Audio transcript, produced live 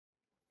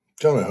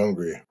Kinda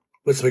hungry.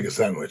 Let's make a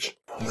sandwich.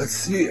 Let's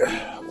see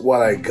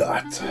what I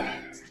got.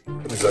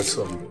 We got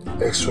some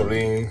extra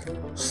lean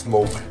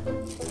smoked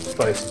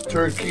spicy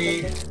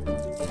turkey,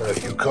 a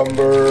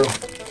cucumber,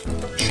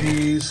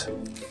 cheese,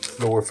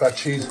 lower fat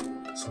cheese,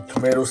 some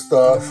tomato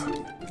stuff,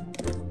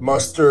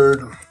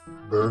 mustard,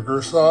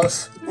 burger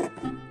sauce,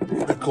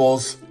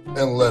 pickles,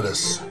 and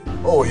lettuce.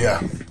 Oh yeah,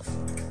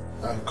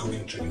 I'm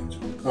cooking chicken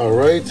too. All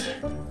right,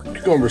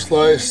 cucumber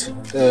slice,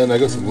 and I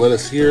got some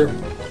lettuce here.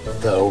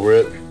 Put that over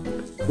it.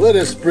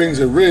 Lettuce brings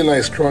a really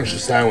nice crunch to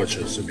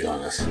sandwiches, to be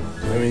honest.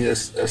 I mean, a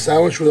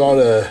sandwich without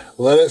a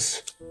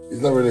lettuce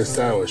is not really a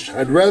sandwich.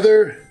 I'd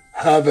rather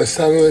have a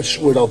sandwich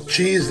without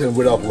cheese than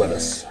without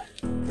lettuce.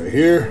 Right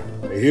here,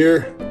 right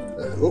here.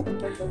 Oh,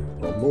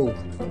 don't move,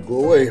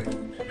 go away.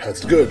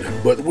 That's good,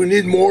 but we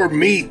need more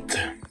meat.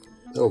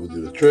 That will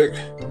do the trick.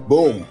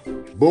 Boom,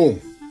 boom.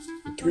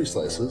 3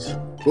 slices.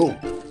 Boom,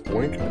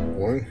 boink,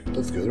 boink.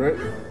 That's good, right?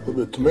 A little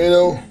bit of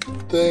tomato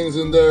things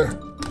in there.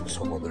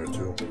 Some on there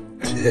too.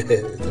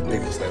 It's a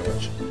big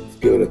sandwich. Let's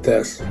give it a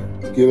test.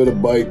 Let's give it a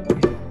bite.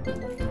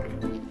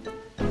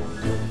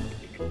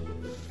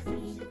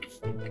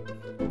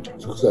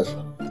 Success.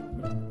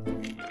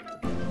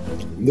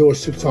 There were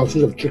 6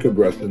 ounces of chicken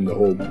breast in the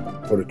whole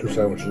for the 2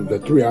 sandwiches. There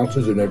are 3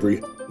 ounces in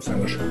every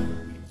sandwich.